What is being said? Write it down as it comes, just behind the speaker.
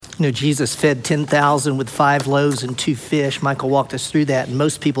Jesus fed 10,000 with 5 loaves and 2 fish. Michael walked us through that, and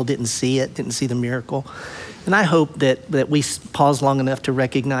most people didn't see it, didn't see the miracle. And I hope that we pause long enough to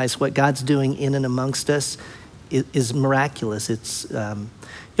recognize what God's doing in and amongst us is miraculous. It's,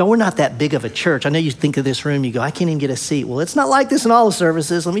 we're not that big of a church. I know you think of this room, you go, I can't even get a seat. Well, it's not like this in all the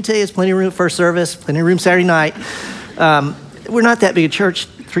services. Let me tell you, it's plenty of room first service, plenty of room Saturday night. We're not that big a church.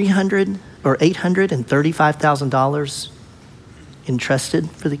 $300,000 or $835,000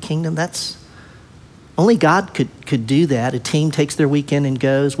 entrusted for the kingdom. That's only God could do that. A team takes their weekend and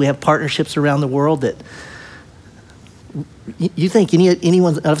goes. We have partnerships around the world that you think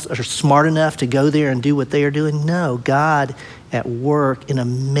anyone of us are smart enough to go there and do what they are doing? No, God at work in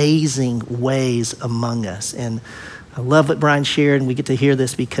amazing ways among us. And I love what Brian shared, and we get to hear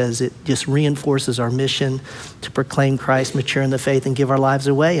this because it just reinforces our mission to proclaim Christ, mature in the faith, and give our lives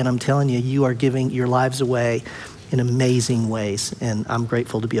away. And I'm telling you, you are giving your lives away in amazing ways, and I'm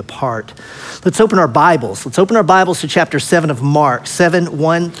grateful to be a part. Let's open our Bibles. Let's open our Bibles to chapter 7 of Mark, 7,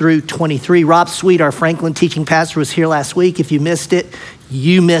 1 through 23. Rob Sweet, our Franklin teaching pastor, was here last week. If you missed it,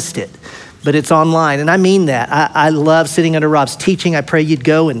 you missed it. But it's online, and I mean that. I love sitting under Rob's teaching. I pray you'd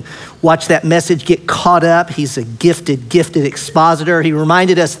go and watch that message, get caught up. He's a gifted expositor. He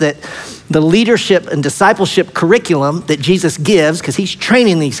reminded us that the leadership and discipleship curriculum that Jesus gives, because he's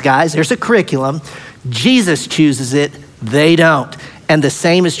training these guys, there's a curriculum. Jesus chooses it, they don't. And the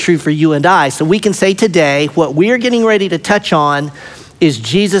same is true for you and I. So we can say today, what we're getting ready to touch on is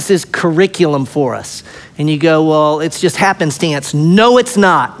Jesus's curriculum for us. And you go, well, it's just happenstance. No, it's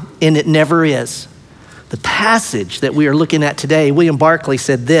not, and it never is. The passage that we are looking at today, William Barclay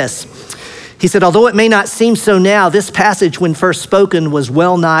said this. He said, although it may not seem so now, this passage when first spoken was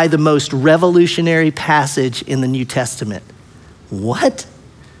well nigh the most revolutionary passage in the New Testament. What?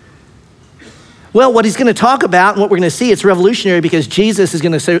 Well, what he's going to talk about and what we're going to see, it's revolutionary because Jesus is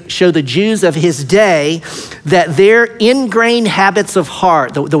going to show the Jews of his day that their ingrained habits of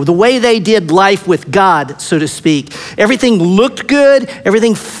heart, the way they did life with God, so to speak, everything looked good,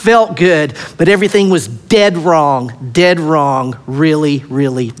 everything felt good, but everything was dead wrong, really,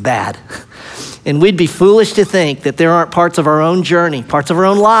 really bad. And we'd be foolish to think that there aren't parts of our own journey, parts of our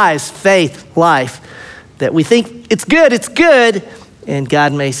own lives, faith, life, that we think it's good, and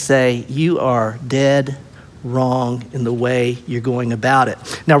God may say, you are dead wrong in the way you're going about it.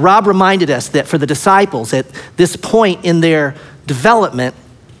 Now, Rob reminded us that for the disciples at this point in their development,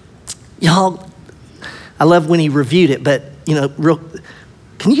 y'all, I love when he reviewed it, but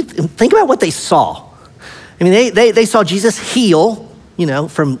can you think about what they saw? I mean, they saw Jesus heal,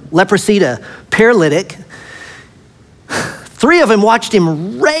 from leprosy to paralytic. 3 of them watched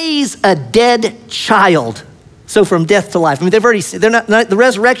him raise a dead child. So from death to life. I mean, they've already seen, the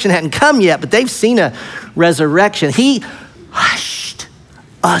resurrection hadn't come yet, but they've seen a resurrection. He hushed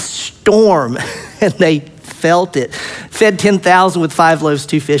a storm and they felt it. Fed 10,000 with 5 loaves,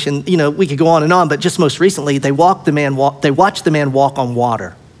 2 fish. And we could go on and on, but just most recently, they watched the man walk on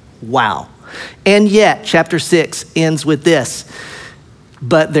water. Wow. And yet, chapter 6 ends with this,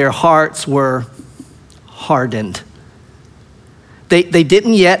 but their hearts were hardened. They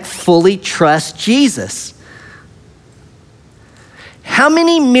didn't yet fully trust Jesus. How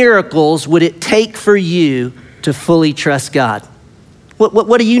many miracles would it take for you to fully trust God?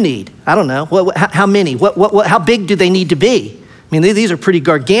 What do you need? I don't know. How many? How big do they need to be? I mean, these are pretty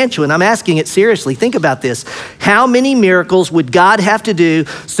gargantuan. I'm asking it seriously. Think about this. How many miracles would God have to do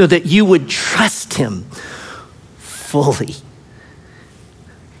so that you would trust him fully?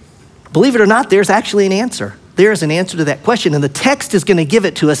 Believe it or not, there's actually an answer. There is an answer to that question, and the text is going to give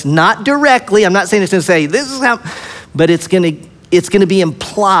it to us, not directly. I'm not saying it's going to say, this is how, but it's going to be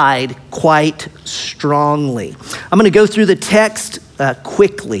implied quite strongly. I'm going to go through the text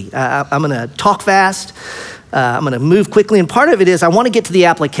quickly. I'm going to talk fast. I'm going to move quickly. And part of it is I want to get to the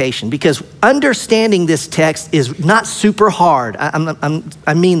application because understanding this text is not super hard.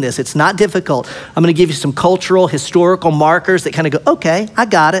 I mean this. It's not difficult. I'm going to give you some cultural, historical markers that kind of go, okay, I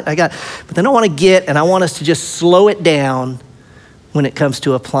got it. But then I want us to just slow it down when it comes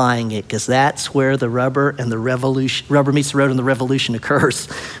to applying it, because that's where the rubber meets the road and the revolution occurs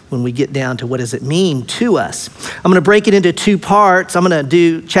when we get down to what does it mean to us. I'm going to break it into 2 parts. I'm going to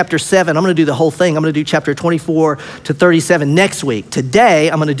do chapter 7. I'm going to do the whole thing. I'm going to do chapter 24 to 37 next week.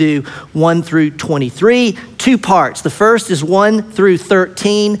 Today, I'm going to do 1 through 23, 2 parts. The first is 1 through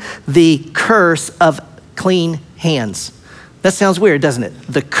 13, the curse of clean hands. That sounds weird, doesn't it?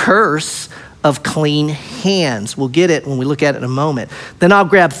 The curse of clean hands. We'll get it when we look at it in a moment. Then I'll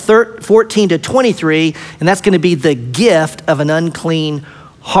grab 14 to 23, and that's going to be the gift of an unclean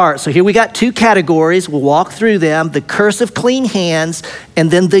heart. So here we got two categories. We'll walk through them: the curse of clean hands,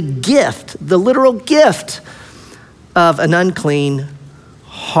 and then the gift, the literal gift of an unclean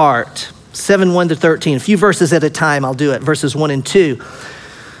heart. 7:1-13, a few verses at a time, I'll do it. Verses 1 and 2.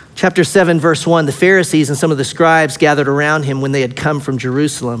 Chapter 7, verse 1, the Pharisees and some of the scribes gathered around him when they had come from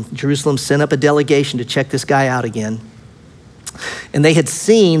Jerusalem. Jerusalem sent up a delegation to check this guy out again. And they had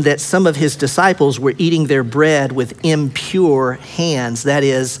seen that some of his disciples were eating their bread with impure hands, that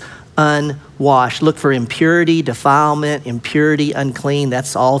is, unwashed. Look for impurity, defilement, impurity, unclean.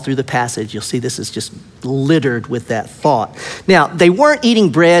 That's all through the passage. You'll see this is just littered with that thought. Now, they weren't eating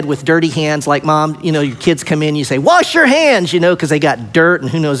bread with dirty hands like mom, your kids come in, you say, wash your hands, because they got dirt and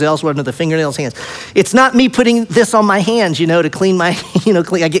who knows else, what under the fingernails, hands. It's not me putting this on my hands, to clean my,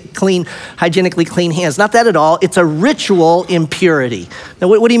 I get clean, hygienically clean hands. Not that at all. It's a ritual impurity. Now,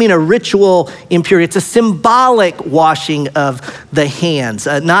 what do you mean a ritual impurity? It's a symbolic washing of the hands,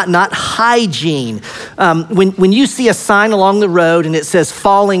 not hygiene. When you see a sign along the road and it says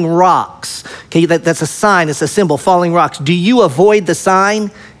falling rocks, okay, that's a sign, it's a symbol, falling rocks. Do you avoid the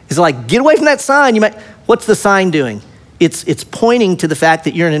sign? Is it like, get away from that sign? What's the sign doing? It's pointing to the fact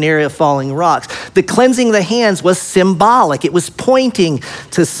that you're in an area of falling rocks. The cleansing of the hands was symbolic. It was pointing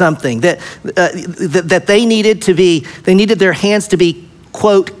to something that they needed their hands to be,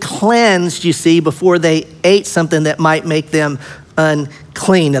 quote, cleansed, you see, before they ate something that might make them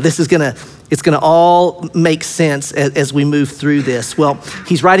unclean. Now it's gonna all make sense as we move through this. Well,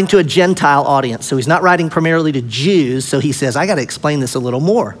 he's writing to a Gentile audience, so he's not writing primarily to Jews, so he says, I gotta explain this a little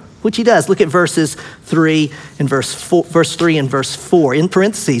more, which he does. Look at verse 3 and verse 4. In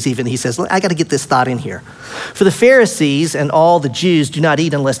parentheses even, he says, I gotta get this thought in here. For the Pharisees and all the Jews do not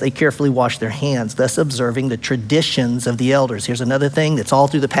eat unless they carefully wash their hands, thus observing the traditions of the elders. Here's another thing that's all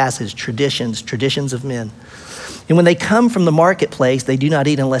through the passage, traditions of men. And when they come from the marketplace, they do not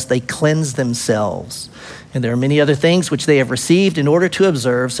eat unless they cleanse themselves. And there are many other things which they have received in order to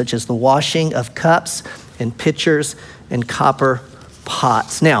observe, such as the washing of cups and pitchers and copper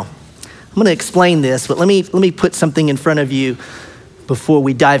pots. Now, I'm going to explain this, but let me put something in front of you before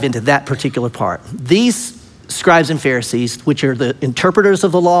we dive into that particular part. These scribes and Pharisees, which are the interpreters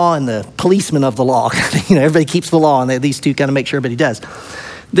of the law and the policemen of the law, everybody keeps the law, and these two kind of make sure everybody does.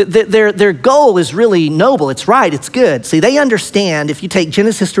 Their goal is really noble. It's right. It's good. See, they understand if you take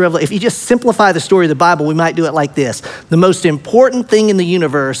Genesis to Revelation, if you just simplify the story of the Bible, we might do it like this. The most important thing in the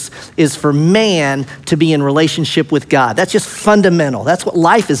universe is for man to be in relationship with God. That's just fundamental. That's what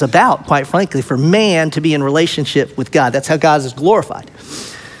life is about, quite frankly, for man to be in relationship with God. That's how God is glorified.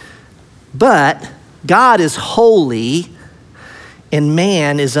 But God is holy and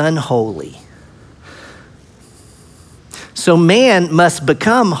man is unholy. So man must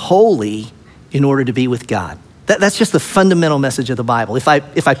become holy in order to be with God. That's just the fundamental message of the Bible. If I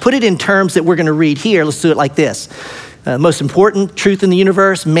put it in terms that we're going to read here, let's do it like this. Most important truth in the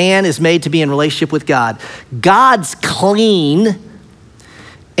universe, man is made to be in relationship with God. God's clean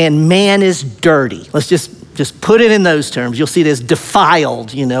and man is dirty. Let's just put it in those terms. You'll see it as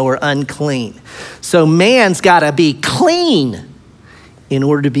defiled, or unclean. So man's got to be clean in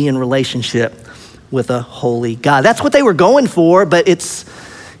order to be in relationship with a holy God. That's what they were going for, but it's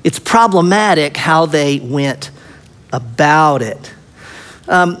problematic how they went about it.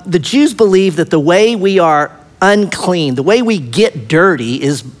 The Jews believe that the way we are unclean, the way we get dirty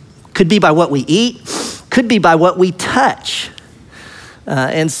could be by what we eat, could be by what we touch.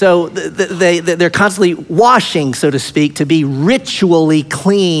 And so they're constantly washing, so to speak, to be ritually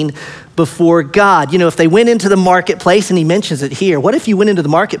clean before God. If they went into the marketplace, and he mentions it here, what if you went into the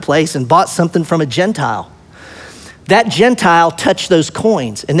marketplace and bought something from a Gentile? That Gentile touched those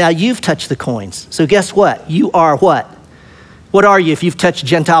coins, and now you've touched the coins. So guess what? You are what? What are you if you've touched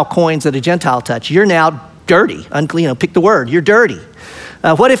Gentile coins that a Gentile touched? You're now dirty, unclean. Pick the word. You're dirty.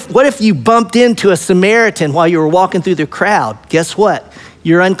 What if you bumped into a Samaritan while you were walking through the crowd? Guess what?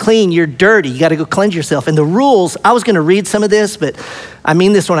 You're unclean, you're dirty, you gotta go cleanse yourself. And the rules, I was gonna read some of this, but I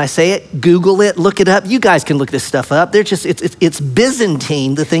mean this when I say it, Google it, look it up. You guys can look this stuff up. It's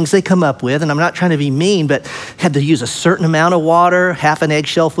Byzantine, the things they come up with, and I'm not trying to be mean, but had to use a certain amount of water, half an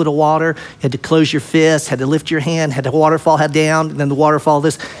eggshell full of water, had to close your fist, had to lift your hand, had the waterfall head down, and then the waterfall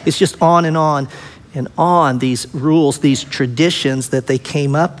this. It's just on and on and on, these rules, these traditions that they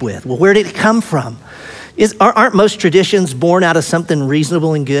came up with. Well, where did it come from? Aren't most traditions born out of something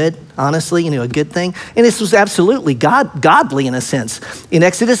reasonable and good? Honestly, a good thing? And this was absolutely godly in a sense. In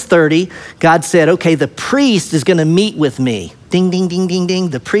Exodus 30, God said, okay, the priest is gonna meet with me. Ding, ding, ding, ding, ding.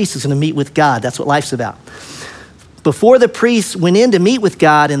 The priest is gonna meet with God. That's what life's about. Before the priest went in to meet with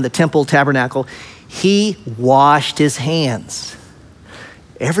God in the temple tabernacle, he washed his hands.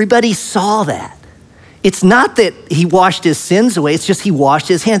 Everybody saw that. It's not that he washed his sins away, it's just he washed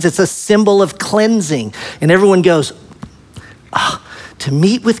his hands. It's a symbol of cleansing. And everyone goes, to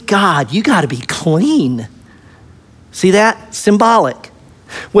meet with God, you got to be clean. See that? Symbolic.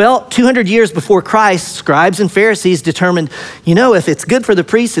 Well, 200 years before Christ, scribes and Pharisees determined, if it's good for the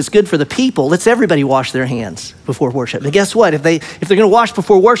priests, it's good for the people. Let's everybody wash their hands before worship. But guess what? If they're going to wash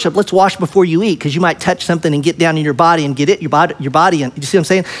before worship, let's wash before you eat, because you might touch something and get down in your body and get it, your body. And you see what I'm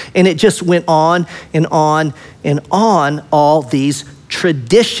saying? And it just went on and on and on, all these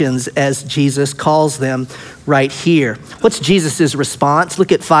traditions, as Jesus calls them right here. What's Jesus' response?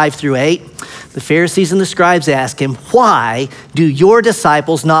 Look at 5-8. The Pharisees and the scribes ask him, why do your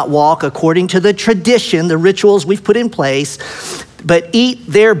disciples not walk according to the tradition, the rituals we've put in place, but eat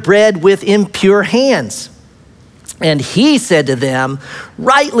their bread with impure hands? And he said to them,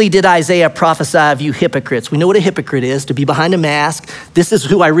 rightly did Isaiah prophesy of you hypocrites. We know what a hypocrite is, to be behind a mask. This is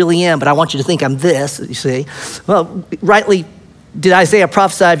who I really am, but I want you to think I'm this, you see. Well, rightly did Isaiah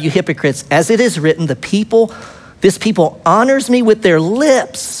prophesy of you hypocrites, as it is written, this people honors me with their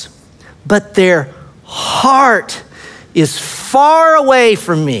lips, but their heart is far away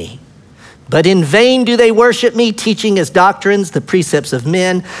from me. But in vain do they worship me, teaching as doctrines the precepts of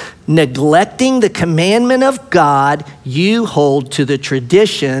men. Neglecting the commandment of God, you hold to the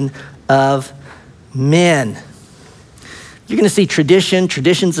tradition of men. You're going to see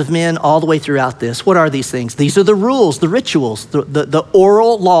traditions of men all the way throughout this. What are these things? These are the rules, the rituals, the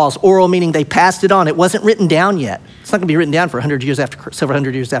oral laws. Oral meaning they passed it on. It wasn't written down yet. It's not going to be written down for several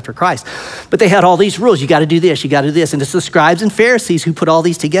hundred years after Christ. But they had all these rules. You got to do this, you got to do this. And it's the scribes and Pharisees who put all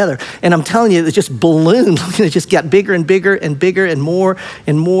these together. And I'm telling you, it just ballooned. It just got bigger and bigger and bigger and more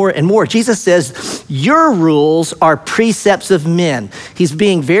and more and more. Jesus says, your rules are precepts of men. He's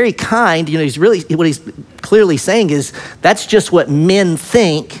being very kind. What he's clearly saying is that's just what men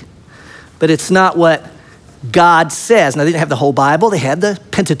think, but it's not what God says. Now, they didn't have the whole Bible. They had the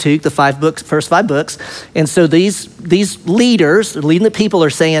Pentateuch, the first 5 books. And so these leaders, leading the people,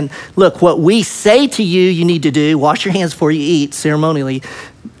 are saying, look, what we say to you, you need to do, wash your hands before you eat ceremonially,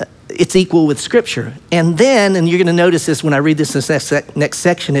 it's equal with Scripture. And you're going to notice this when I read this next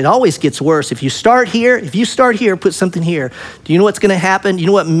section, it always gets worse. If you start here, put something here. Do you know what's going to happen? You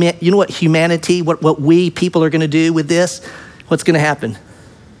know what humanity, what we people are going to do with this? What's going to happen?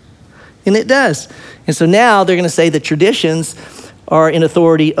 And it does. And so now they're going to say the traditions are in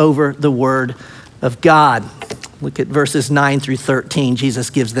authority over the word of God. Look at verses 9-13.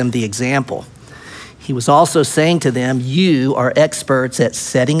 Jesus gives them the example. He was also saying to them, you are experts at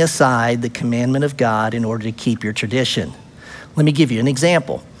setting aside the commandment of God in order to keep your tradition. Let me give you an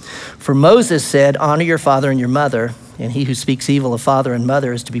example. For Moses said, honor your father and your mother, and he who speaks evil of father and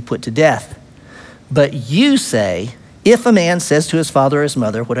mother is to be put to death. But you say, if a man says to his father or his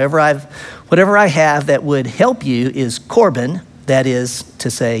mother, whatever I have that would help you is Corban, that is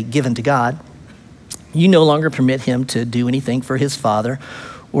to say, given to God, you no longer permit him to do anything for his father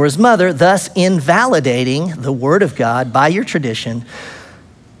or his mother, thus invalidating the word of God by your tradition,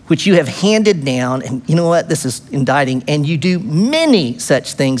 which you have handed down. And you know what? This is indicting. And you do many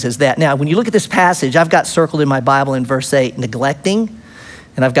such things as that. Now, when you look at this passage, I've got circled in my Bible in verse 8, neglecting,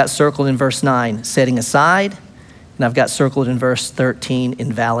 and I've got circled in verse 9, setting aside, and I've got circled in verse 13,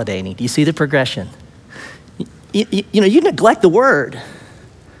 invalidating. Do you see the progression? You neglect the word,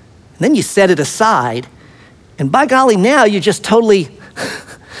 and then you set it aside, and by golly, now you're just totally,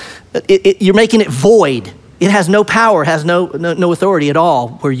 you're making it void. It has no power, has no authority at all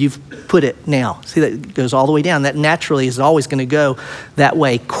where you've put it now. See, that goes all the way down. That naturally is always going to go that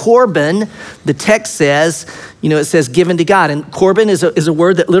way. Corban, the text says, it says given to God. And Corban is a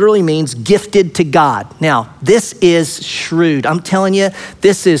word that literally means gifted to God. Now, this is shrewd. I'm telling you,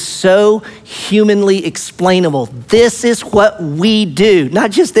 this is so humanly explainable. This is what we do. Not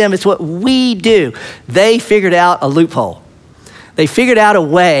just them, it's what we do. They figured out a loophole. They figured out a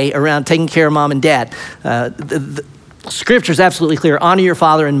way around taking care of mom and dad. The Scripture is absolutely clear. Honor your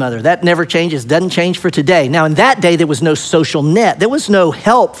father and mother. That never changes, doesn't change for today. Now, in that day, there was no social net. There was no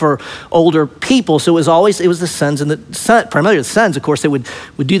help for older people. So it was the sons and the son, primarily the sons, of course, that would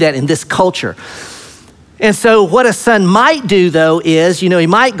do that in this culture. And so what a son might do, though, is, he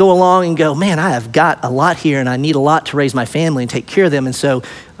might go along and go, man, I have got a lot here and I need a lot to raise my family and take care of them. And so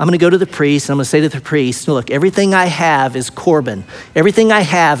I'm going to go to the priest and I'm going to say to the priest, look, everything I have is Corban. Everything I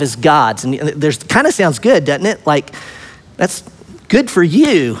have is God's. And there's kind of sounds good, doesn't it? Like, that's good for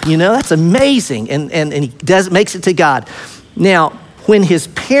you, that's amazing. And he makes it to God. Now, when his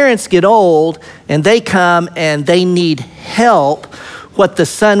parents get old and they come and they need help, what the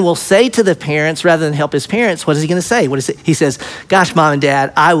son will say to the parents rather than help his parents, what is he going to say? What is it? He says, gosh, mom and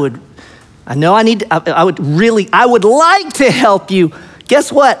dad, I would like to help you.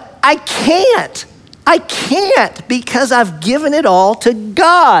 Guess what? I can't because I've given it all to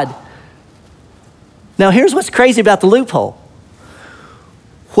God. Now, here's what's crazy about the loophole.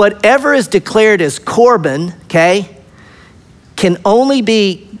 Whatever is declared as Corban, okay, can only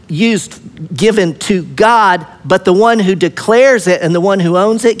be given to God, but the one who declares it and the one who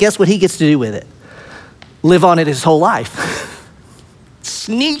owns it, guess what he gets to do with it? Live on it his whole life.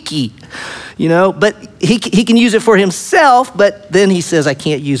 Sneaky, but he can use it for himself, but then he says, I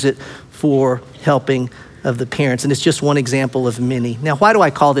can't use it for helping of the parents. And it's just one example of many. Now, why do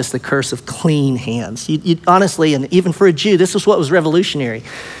I call this the curse of clean hands? Honestly, and even for a Jew, this is what was revolutionary.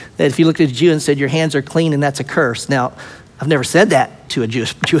 That if you looked at a Jew and said, your hands are clean and that's a curse. Now, I've never said that to a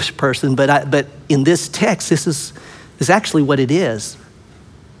Jewish person, but in this text, this is actually what it is.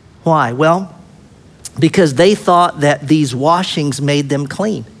 Why? Well, because they thought that these washings made them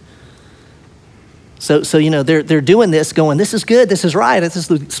clean. So they're doing this going, this is good, this is right, this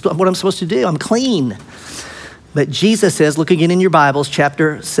is what I'm supposed to do, I'm clean. But Jesus says, look again in your Bibles,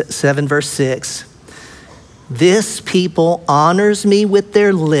 chapter 7, verse 6, this people honors me with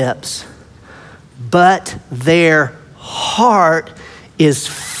their lips, but their heart is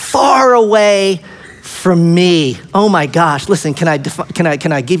far away from me. Oh my gosh, listen, can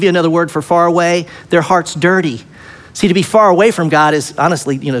I give you another word for far away? Their heart's dirty. See, to be far away from God is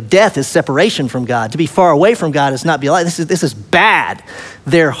honestly, death is separation from God. To be far away from God is not be alive. This is bad.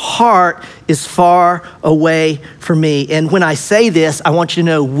 Their heart is far away from me. And when I say this, I want you to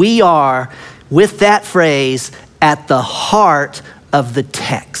know we are, with that phrase, at the heart of the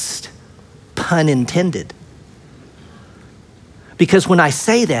text. Pun intended. Because when I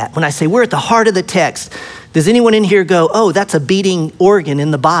say we're at the heart of the text, does anyone in here go, oh, that's a beating organ in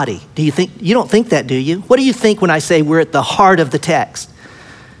the body? You don't think that, do you? What do you think when I say we're at the heart of the text?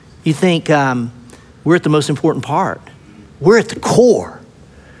 You think we're at the most important part. We're at the core.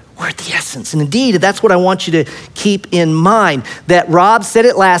 We're at the essence. And indeed, that's what I want you to keep in mind. That Rob said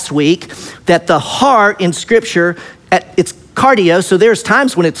it last week, that the heart in Scripture, it's cardio, so there's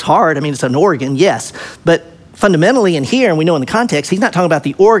times when it's hard. I mean, it's an organ, yes, but fundamentally in here, and we know in the context, he's not talking about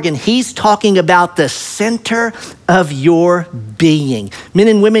the organ, he's talking about the center of your being. Men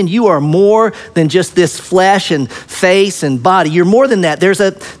and women, you are more than just this flesh and face and body. You're more than that. There's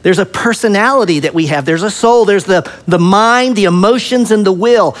a personality that we have. There's a soul. There's the mind, the emotions, and the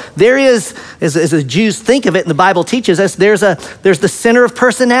will. There is, as the Jews think of it, and the Bible teaches us, there's the center of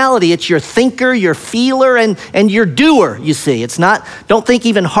personality. It's your thinker, your feeler, and your doer, you see. It's not, don't think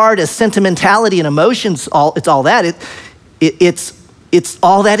even hard as sentimentality and emotions, it's all that. It's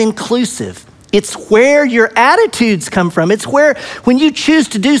all that inclusive. It's where your attitudes come from. It's where, when you choose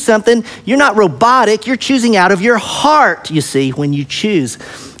to do something, you're not robotic, you're choosing out of your heart, you see, when you choose.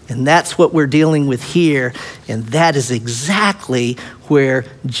 And that's what we're dealing with here. And that is exactly where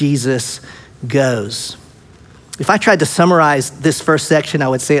Jesus goes. If I tried to summarize this first section, I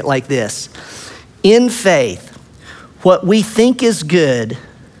would say it like this. In faith, what we think is good,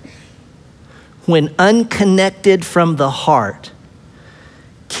 when unconnected from the heart,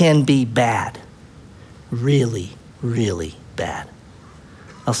 can be bad. Really, really bad.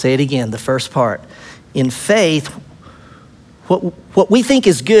 I'll say it again, the first part. In faith, what we think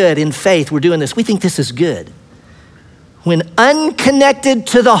is good, in faith, we're doing this, we think this is good. When unconnected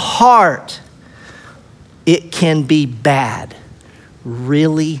to the heart, it can be bad.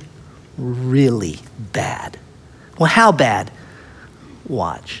 Really, really bad. Well, how bad?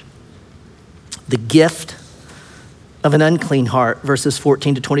 Watch. The gift of an unclean heart, verses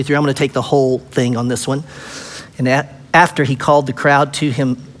 14 to 23. I'm going to take the whole thing on this one. And after he called the crowd to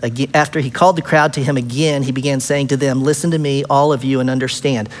him again, he began saying to them, listen to me, all of you, and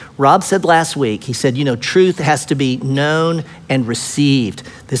understand. Rob said last week, he said, truth has to be known and received.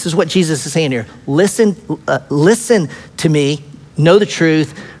 This is what Jesus is saying here. Listen to me, know the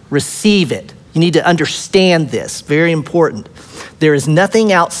truth, receive it. You need to understand this, very important. There is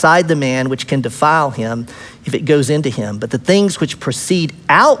nothing outside the man which can defile him if it goes into him, but the things which proceed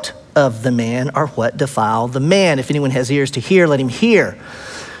out of the man are what defile the man. If anyone has ears to hear, let him hear.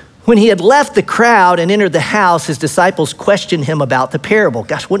 When he had left the crowd and entered the house, his disciples questioned him about the parable.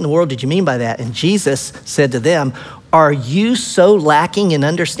 Gosh, what in the world did you mean by that? And Jesus said to them, are you so lacking in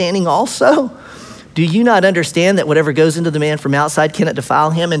understanding also? Do you not understand that whatever goes into the man from outside cannot defile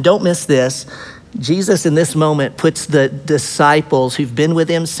him? And don't miss this. Jesus in this moment puts the disciples who've been with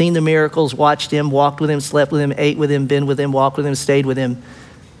him, seen the miracles, watched him, walked with him, slept with him, ate with him, been with him, walked with him, stayed with him,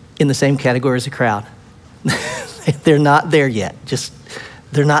 in the same category as the crowd. They're not there yet.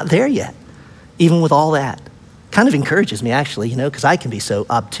 They're not there yet. Even with all that. Kind of encourages me actually, because I can be so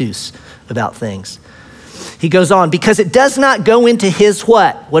obtuse about things. He goes on, because it does not go into his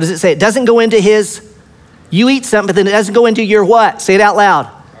what? What does it say? It doesn't go into his, you eat something, but then it doesn't go into your what? Say it out loud.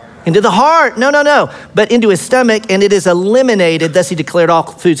 Into the heart. No. But into his stomach, and it is eliminated. Thus he declared all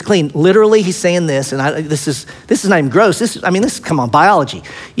foods clean. Literally, he's saying this, and this is not even gross. This is, come on, biology.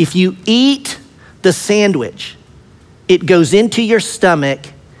 If you eat the sandwich, it goes into your stomach,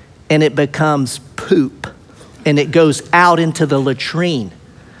 and it becomes poop, and it goes out into the latrine.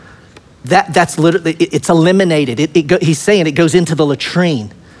 That's literally, it's eliminated. He's saying it goes into the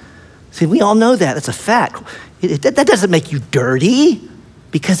latrine. See, we all know that. That's a fact. That doesn't make you dirty.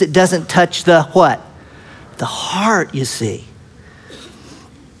 Because it doesn't touch the what? The heart, you see.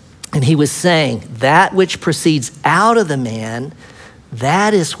 And he was saying, that which proceeds out of the man,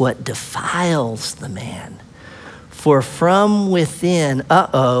 that is what defiles the man. For from within,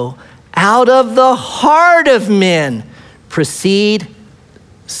 out of the heart of men proceed,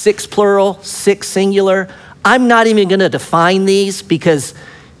 6 plural, 6 singular. I'm not even going to define these because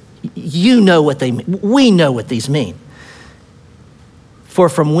you know what they mean. We know what these mean. For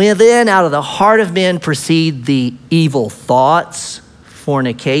from within, out of the heart of men, proceed the evil thoughts,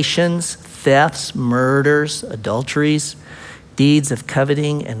 fornications, thefts, murders, adulteries, deeds of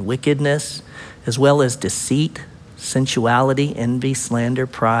coveting and wickedness, as well as deceit, sensuality, envy, slander,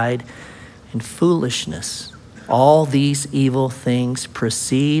 pride, and foolishness. All these evil things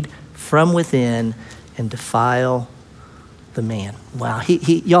proceed from within and defile the man. Wow,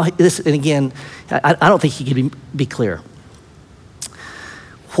 y'all. This, and again, I don't think he could be clearer.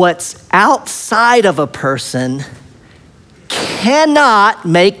 What's outside of a person cannot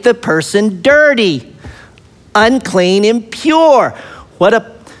make the person dirty, unclean, impure. Let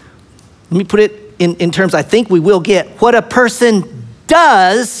me put it in terms I think we will get. What a person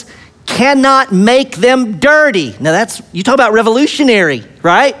does cannot make them dirty. Now you talk about revolutionary,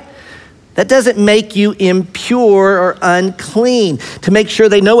 right? That doesn't make you impure or unclean. To make sure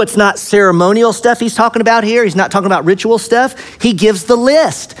they know it's not ceremonial stuff he's talking about here. He's not talking about ritual stuff. He gives the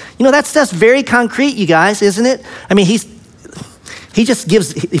list. That stuff's very concrete, you guys, isn't it? I mean, he just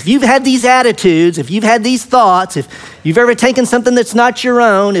gives, if you've had these attitudes, if you've had these thoughts, if you've ever taken something that's not your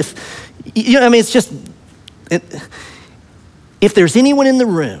own, it's just, if there's anyone in the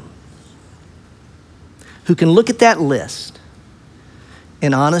room who can look at that list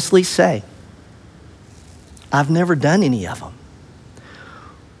and honestly say, I've never done any of them.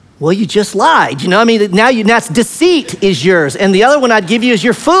 Well, you just lied. Now that's deceit is yours. And the other one I'd give you is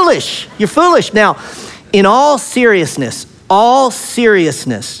you're foolish. You're foolish. Now, in all seriousness,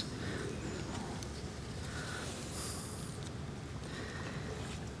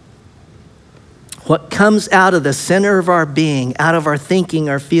 what comes out of the center of our being, out of our thinking,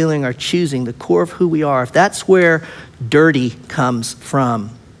 our feeling, our choosing, the core of who we are, if that's where dirty comes from,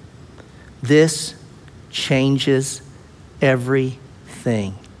 this changes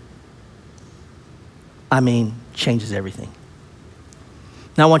everything. Changes everything.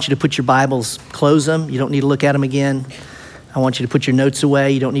 Now I want you to put your Bibles, close them. You don't need to look at them again. I want you to put your notes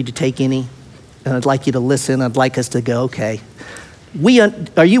away. You don't need to take any. And I'd like you to listen. I'd like us to go, okay.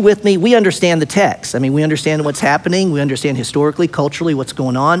 Are you with me? We understand the text. We understand what's happening. We understand historically, culturally, what's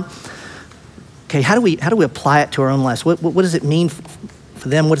going on. Okay, how do we apply it to our own lives? What does it mean for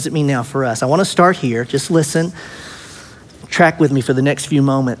them? What does it mean now for us? I want to start here. Just listen. Track with me for the next few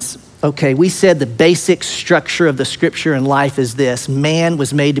moments. Okay, we said the basic structure of the scripture and life is this. Man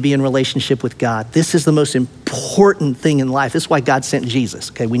was made to be in relationship with God. This is the most important thing in life. This is why God sent Jesus.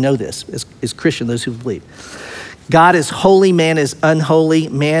 Okay, we know this as Christians, those who believe. God is holy, man is unholy.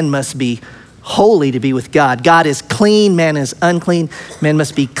 Man must be holy to be with God. God is clean, man is unclean. Man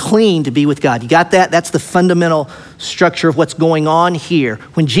must be clean to be with God. You got that? That's the fundamental structure of what's going on here.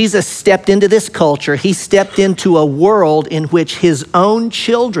 When Jesus stepped into this culture, he stepped into a world in which his own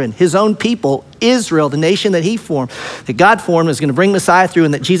children, his own people, Israel, the nation that he formed, that God formed, was going to bring Messiah through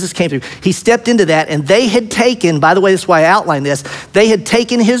and that Jesus came through. He stepped into that, and they had taken, by the way, that's why I outlined this, they had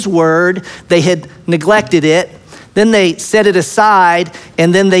taken his word, they had neglected it, then they set it aside,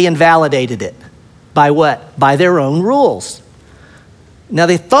 and then they invalidated it. By what? By their own rules. Now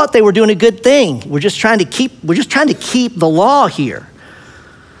they thought they were doing a good thing. We're just trying to keep the law here.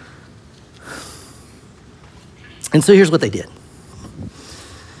 And so here's what they did.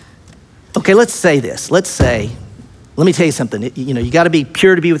 Okay, let's say this. Let me tell you something. You got to be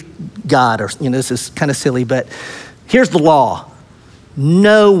pure to be with God, or this is kind of silly, but here's the law.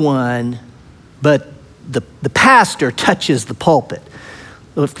 No one but the pastor touches the pulpit.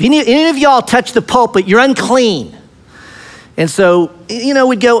 If any of y'all touch the pulpit, you're unclean. And so,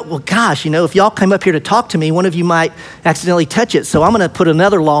 we'd go, well, gosh, if y'all come up here to talk to me, one of you might accidentally touch it. So I'm going to put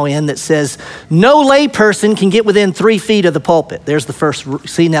another law in that says no layperson can get within 3 feet of the pulpit. There's the first.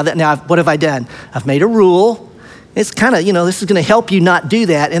 See, now what have I done? I've made a rule. It's kind of, this is going to help you not do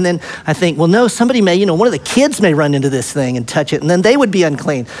that. And then I think, well, no, somebody may, one of the kids may run into this thing and touch it, and then they would be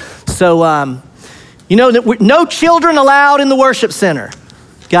unclean. So, no children allowed in the worship center.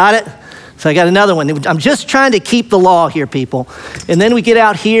 Got it? So I got another one. I'm just trying to keep the law here, people. And then we get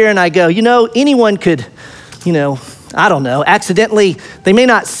out here and I go, anyone could, I don't know, accidentally, they may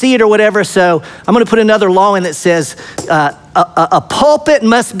not see it or whatever. So I'm going to put another law in that says a pulpit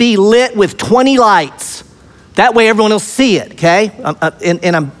must be lit with 20 lights. That way everyone will see it, okay?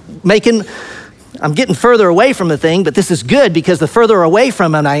 I'm getting further away from the thing, but this is good because the further away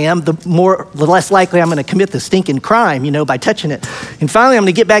from it I am, the less likely I'm going to commit the stinking crime, by touching it. And finally, I'm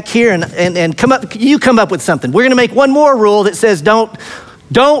going to get back here and come up with something. We're going to make one more rule that says don't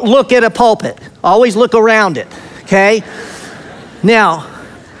look at a pulpit. Always look around it, okay? Now,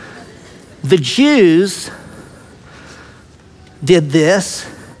 the Jews did this,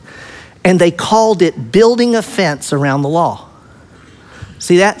 and they called it building a fence around the law.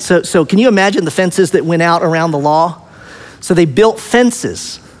 See that? So can you imagine the fences that went out around the law? So they built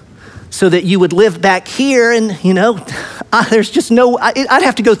fences so that you would live back here and, there's just I'd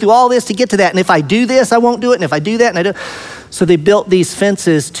have to go through all this to get to that. And if I do this, I won't do it. And if I do that, and I do. So they built these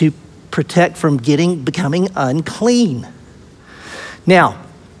fences to protect from becoming unclean. Now,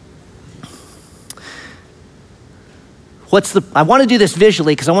 I want to do this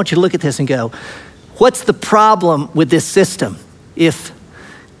visually because I want you to look at this and go, what's the problem with this system? If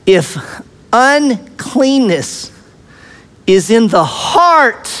uncleanness is in the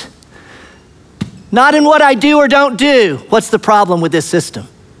heart, not in what I do or don't do, what's the problem with this system?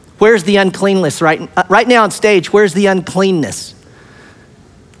 Where's the uncleanness right now on stage? Where's the uncleanness?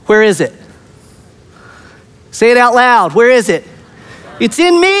 Where is it? Say it out loud. Where is it? It's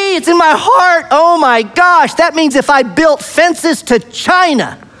in me. It's in my heart. Oh my gosh. That means if I built fences to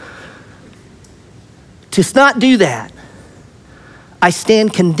China to not do that, I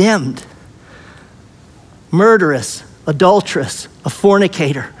stand condemned. Murderous, adulterous, a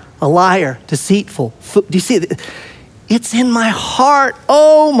fornicator, a liar, deceitful. Do you see it? It's in my heart.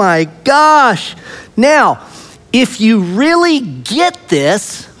 Oh my gosh. Now, if you really get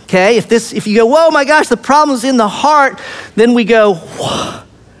this, okay, if you go, whoa, my gosh, the problem's in the heart, then we go,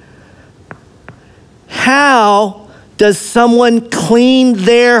 how does someone clean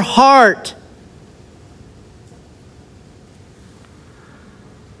their heart?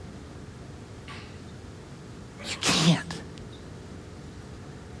 Can't.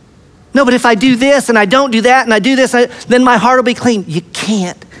 No, but if I do this and I don't do that and I do this, then my heart will be clean. You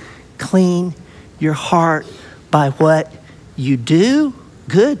can't clean your heart by what you do.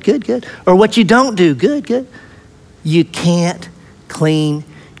 Good. Or what you don't do. Good. You can't clean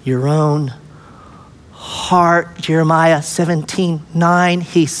your own heart. Jeremiah 17:9,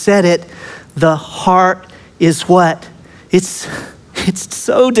 he said it. The heart is what? It's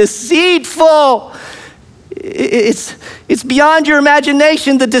so deceitful. It's beyond your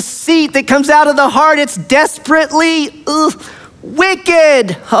imagination, the deceit that comes out of the heart. It's desperately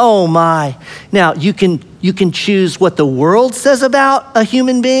wicked. Oh my. Now, you can choose what the world says about a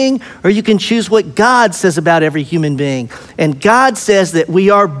human being, or you can choose what God says about every human being. And God says that we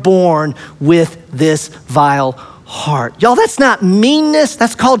are born with this vile heart. Y'all, that's not meanness.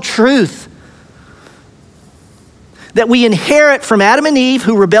 That's called truth. That we inherit from Adam and Eve,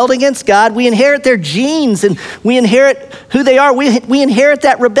 who rebelled against God. We inherit their genes and we inherit who they are. We inherit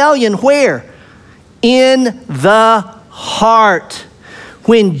that rebellion where? In the heart.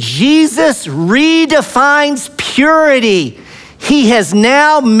 When Jesus redefines purity, he has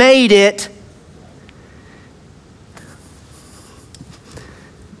now made it.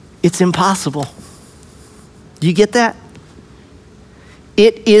 It's impossible. Do you get that?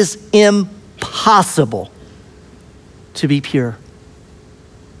 It is impossible to be pure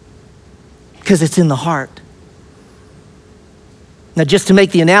because it's in the heart. Now, just to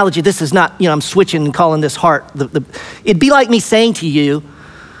make the analogy, this is not, I'm switching and calling this heart. It'd be like me saying to you,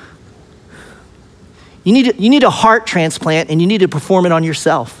 you need a heart transplant and you need to perform it on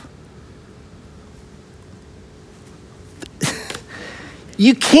yourself.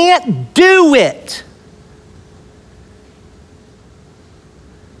 You can't do it.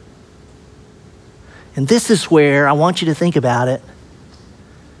 And this is where I want you to think about it.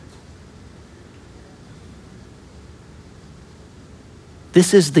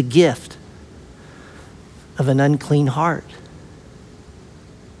 This is the gift of an unclean heart.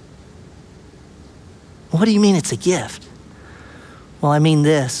 What do you mean it's a gift? Well, I mean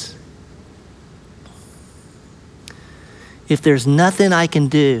this. If there's nothing I can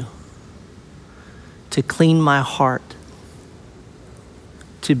do to clean my heart,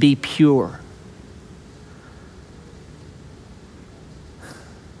 to be pure,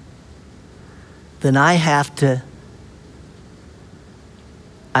 then I have to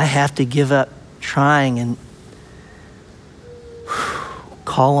give up trying and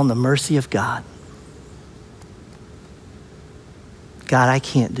call on the mercy of God. God, I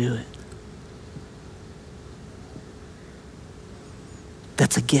can't do it.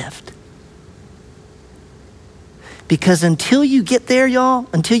 That's a gift. Because until you get there, y'all,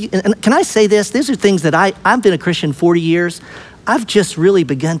 and can I say this? These are things that I've been a Christian 40 years. I've just really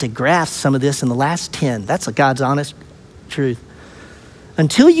begun to grasp some of this in the last 10. That's God's honest truth.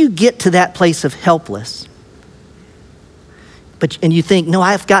 Until you get to that place of helpless, and you think, no,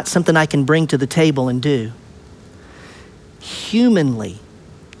 I've got something I can bring to the table and do. Humanly,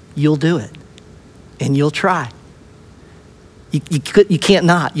 you'll do it, and you'll try. You can't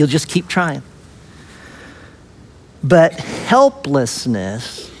not. You'll just keep trying. But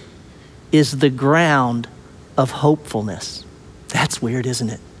helplessness is the ground of hopefulness. That's weird, isn't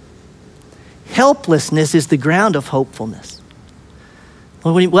it? Helplessness is the ground of hopefulness.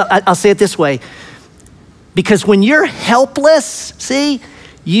 Well, I'll say it this way. Because when you're helpless, see,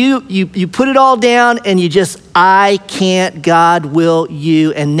 you put it all down and you just, I can't, God will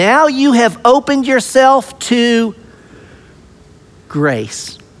you. And now you have opened yourself to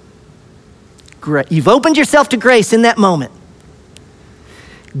grace. You've opened yourself to grace in that moment.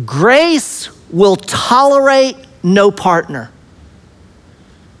 Grace will tolerate no partner.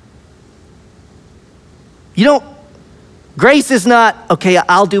 Grace is not, okay,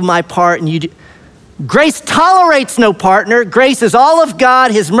 I'll do my part and you do. Grace tolerates no partner. Grace is all of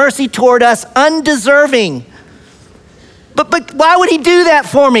God, his mercy toward us, undeserving. But why would he do that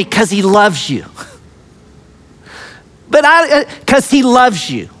for me? Because he loves you. Because he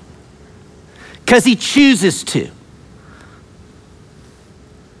loves you. Because he chooses to.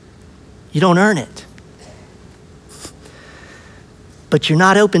 You don't earn it. But you're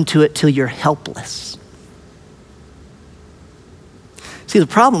not open to it till you're helpless. See, the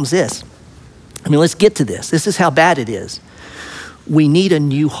problem's this. Let's get to this. This is how bad it is. We need a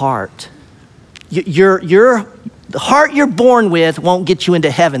new heart. The heart you're born with won't get you into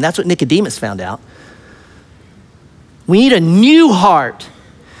heaven. That's what Nicodemus found out. We need a new heart.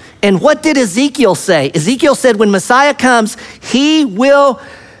 And what did Ezekiel say? Ezekiel said when Messiah comes, he will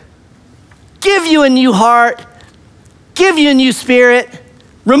give you a new heart, give you a new spirit,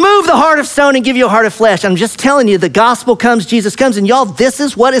 remove the heart of stone and give you a heart of flesh. I'm just telling you, the gospel comes, Jesus comes. And y'all, this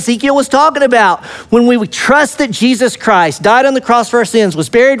is what Ezekiel was talking about. When we trust that Jesus Christ died on the cross for our sins, was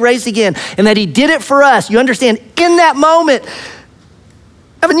buried, raised again, and that he did it for us. You understand, in that moment,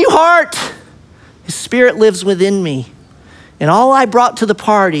 I have a new heart. His spirit lives within me. And all I brought to the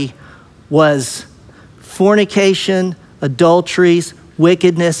party was fornication, adulteries,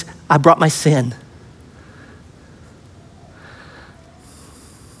 wickedness. I brought my sin.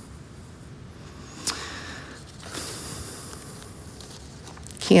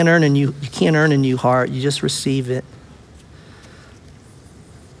 You can't earn a new heart. You just receive it.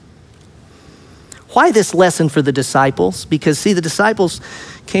 Why this lesson for the disciples? Because see, the disciples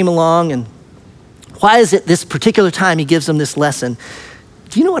came along, and why is it this particular time he gives them this lesson?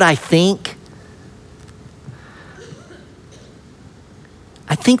 Do you know what I think?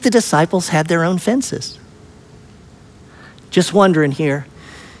 I think the disciples had their own fences. Just wondering here.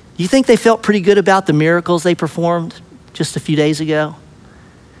 Do you think they felt pretty good about the miracles they performed just a few days ago?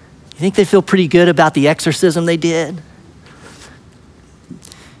 You think they feel pretty good about the exorcism they did?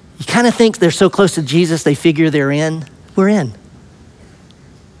 You kind of think they're so close to Jesus, they figure they're in. We're in.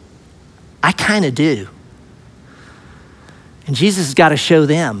 I kind of do. And Jesus has got to show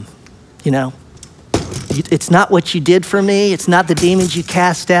them, it's not what you did for me. It's not the demons you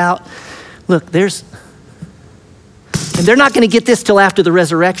cast out. Look, and they're not going to get this till after the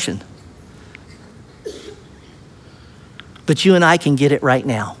resurrection. But you and I can get it right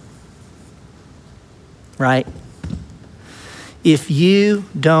now. Right? If you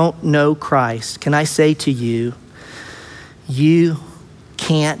don't know Christ, can I say to you, you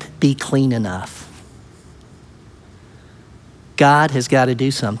can't be clean enough. God has got to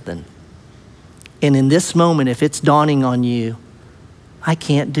do something. And in this moment, if it's dawning on you, I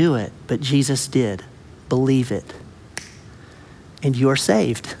can't do it, but Jesus did. Believe it. And you're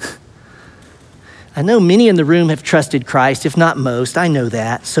saved. I know many in the room have trusted Christ, if not most. I know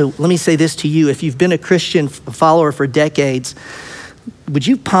that. So let me say this to you. If you've been a Christian follower for decades, would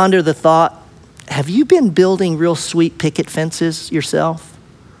you ponder the thought, have you been building real sweet picket fences yourself?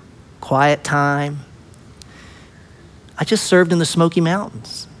 Quiet time. I just served in the Smoky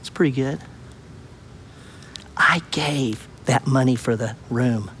Mountains. It's pretty good. I gave that money for the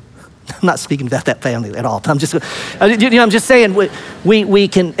room. I'm not speaking about that family at all. I'm just saying we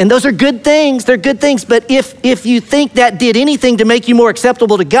can, and those are good things. They're good things. But if you think that did anything to make you more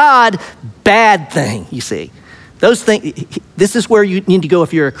acceptable to God, bad thing, you see. Those things, this is where you need to go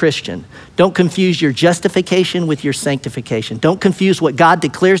if you're a Christian. Don't confuse your justification with your sanctification. Don't confuse what God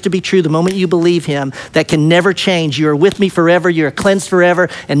declares to be true the moment you believe him. That can never change. You are with me forever. You're cleansed forever.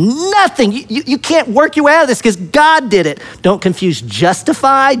 And nothing, you can't work your way out of this because God did it. Don't confuse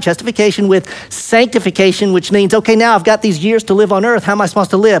justification with sanctification, which means, okay, now I've got these years to live on earth. How am I supposed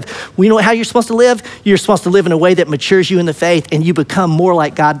to live? Well, you know how you're supposed to live? You're supposed to live in a way that matures you in the faith, and you become more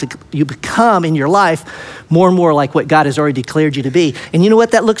like God. You become in your life more and more like what God has already declared you to be. And you know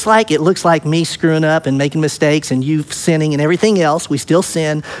what that looks like? It looks like me screwing up and making mistakes and you sinning and everything else. We still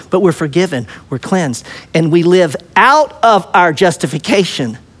sin, but we're forgiven, we're cleansed. And we live out of our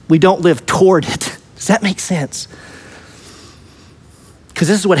justification. We don't live toward it. Does that make sense? Because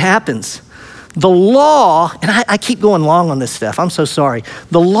this is what happens. The law, and I keep going long on this stuff. I'm so sorry.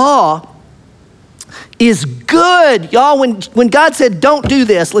 The law is good, y'all. When God said, don't do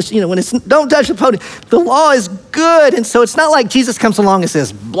this, when it's don't touch the podium, the law is good. And so it's not like Jesus comes along and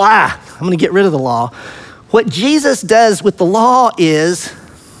says, blah, I'm gonna get rid of the law. What Jesus does with the law is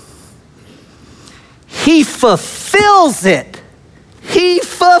he fulfills it. He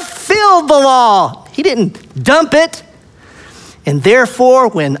fulfilled the law. He didn't dump it. And therefore,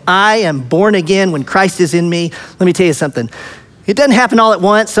 when I am born again, when Christ is in me, let me tell you something. It doesn't happen all at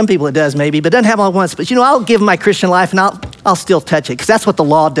once. Some people it does maybe, but it doesn't happen all at once. But I'll give my Christian life and I'll still touch it because that's what the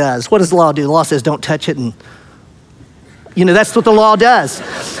law does. What does the law do? The law says don't touch it, and that's what the law does.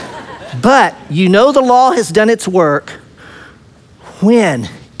 But the law has done its work when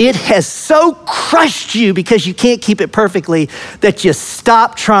it has so crushed you because you can't keep it perfectly that you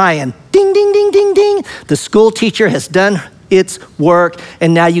stop trying. Ding, ding, ding, ding, ding. The school teacher has done its work,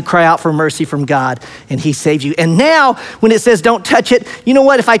 and now you cry out for mercy from God, and he saved you. And now, when it says don't touch it, you know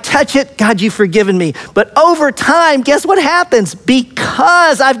what? If I touch it, God, you've forgiven me. But over time, guess what happens?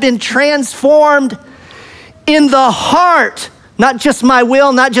 Because I've been transformed in the heart, not just my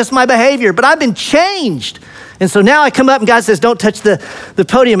will, not just my behavior, but I've been changed. And so now I come up and God says, don't touch the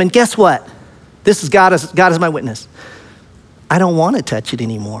podium. And guess what? This is God as my witness. I don't want to touch it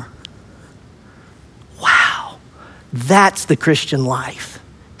anymore. Wow. That's the Christian life.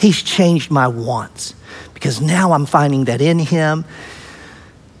 He's changed my wants because now I'm finding that in him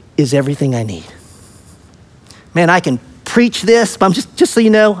is everything I need. Man, I can preach this, but I'm just so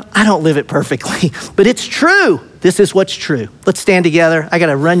you know, I don't live it perfectly, but it's true. This is what's true. Let's stand together. I got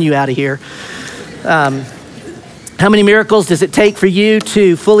to run you out of here. How many miracles does it take for you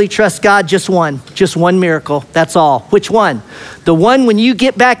to fully trust God? Just one miracle. That's all. Which one? The one when you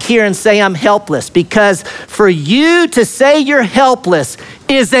get back here and say, I'm helpless, because for you to say you're helpless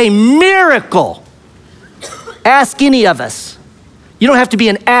is a miracle. Ask any of us. You don't have to be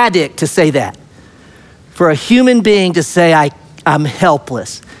an addict to say that. For a human being to say, I'm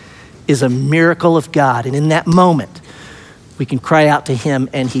helpless is a miracle of God. And in that moment, we can cry out to him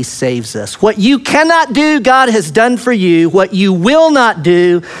and he saves us. What you cannot do, God has done for you. What you will not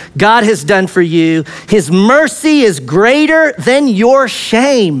do, God has done for you. His mercy is greater than your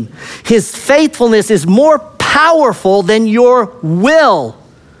shame. His faithfulness is more powerful than your will.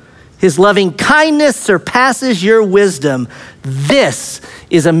 His loving kindness surpasses your wisdom. This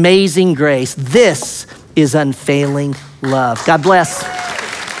is amazing grace. This is unfailing love. God bless.